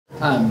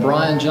I'm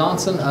Brian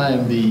Johnson. I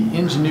am the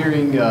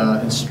engineering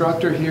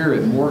instructor here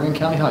at Morgan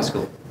County High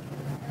School.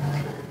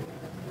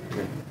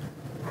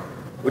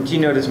 What do you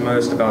notice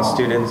most about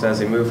students as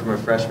they move from a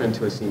freshman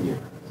to a senior?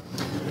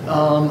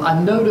 I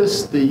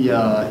noticed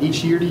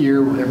each year to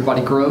year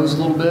everybody grows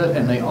a little bit,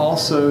 and they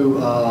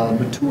also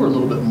mature a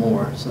little bit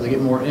more, so they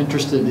get more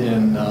interested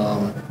in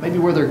maybe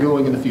where they're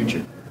going in the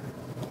future.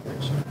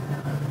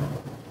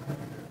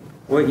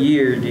 What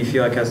year do you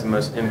feel like has the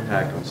most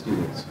impact on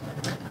students?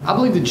 I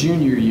believe the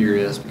junior year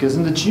is, because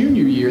in the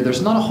junior year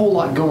there's not a whole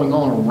lot going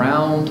on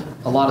around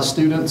a lot of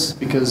students,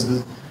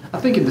 because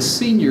I think in the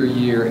senior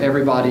year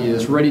everybody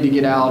is ready to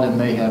get out and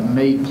they have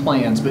made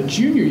plans, but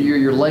junior year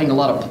you're laying a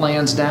lot of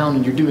plans down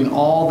and you're doing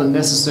all the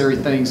necessary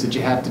things that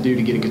you have to do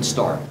to get a good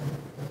start.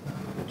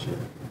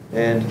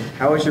 And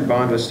how has your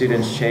bond with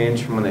students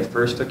changed from when they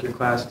first took your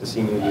class to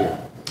senior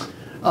year?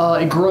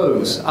 It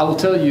grows. I will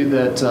tell you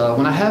that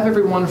when I have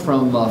everyone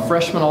from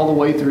freshman all the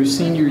way through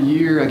senior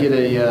year, I get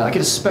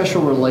a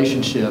special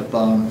relationship.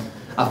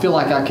 I feel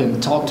like I can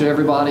talk to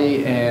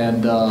everybody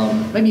and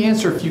maybe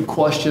answer a few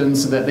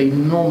questions that they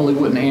normally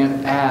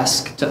wouldn't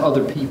ask to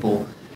other people.